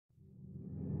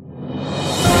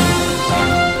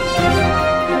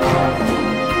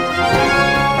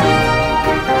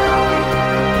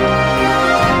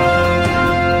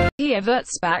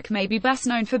Wurtzbach may be best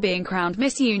known for being crowned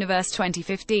Miss Universe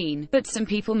 2015, but some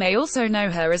people may also know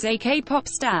her as a K-pop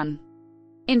stan.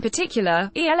 In particular,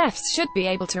 ELFs should be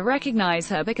able to recognize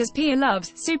her because Pia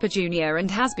loves Super Junior and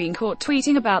has been caught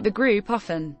tweeting about the group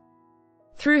often.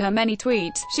 Through her many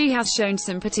tweets, she has shown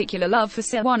some particular love for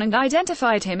Sewon and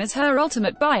identified him as her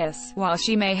ultimate bias. While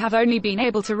she may have only been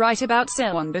able to write about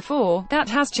Sewon before, that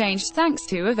has changed thanks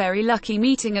to a very lucky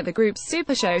meeting at the group's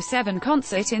Super Show 7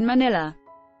 concert in Manila.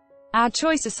 Ad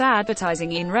choices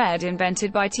advertising in red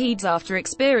invented by Teeds after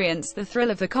experience the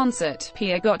thrill of the concert.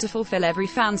 Pia got to fulfill every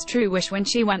fan's true wish when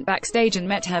she went backstage and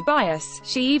met her bias.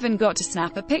 She even got to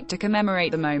snap a pic to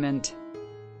commemorate the moment.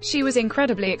 She was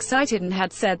incredibly excited and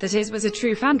had said that it was a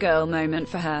true fangirl moment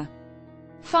for her.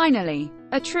 Finally,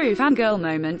 a true fangirl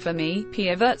moment for me,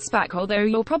 Pia Wurtzbach. Although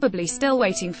you're probably still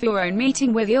waiting for your own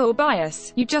meeting with your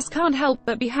bias, you just can't help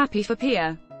but be happy for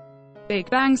Pia. Big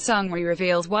Bang Seungri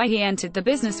reveals why he entered the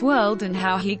business world and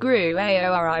how he grew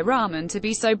Aori Ramen to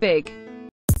be so big.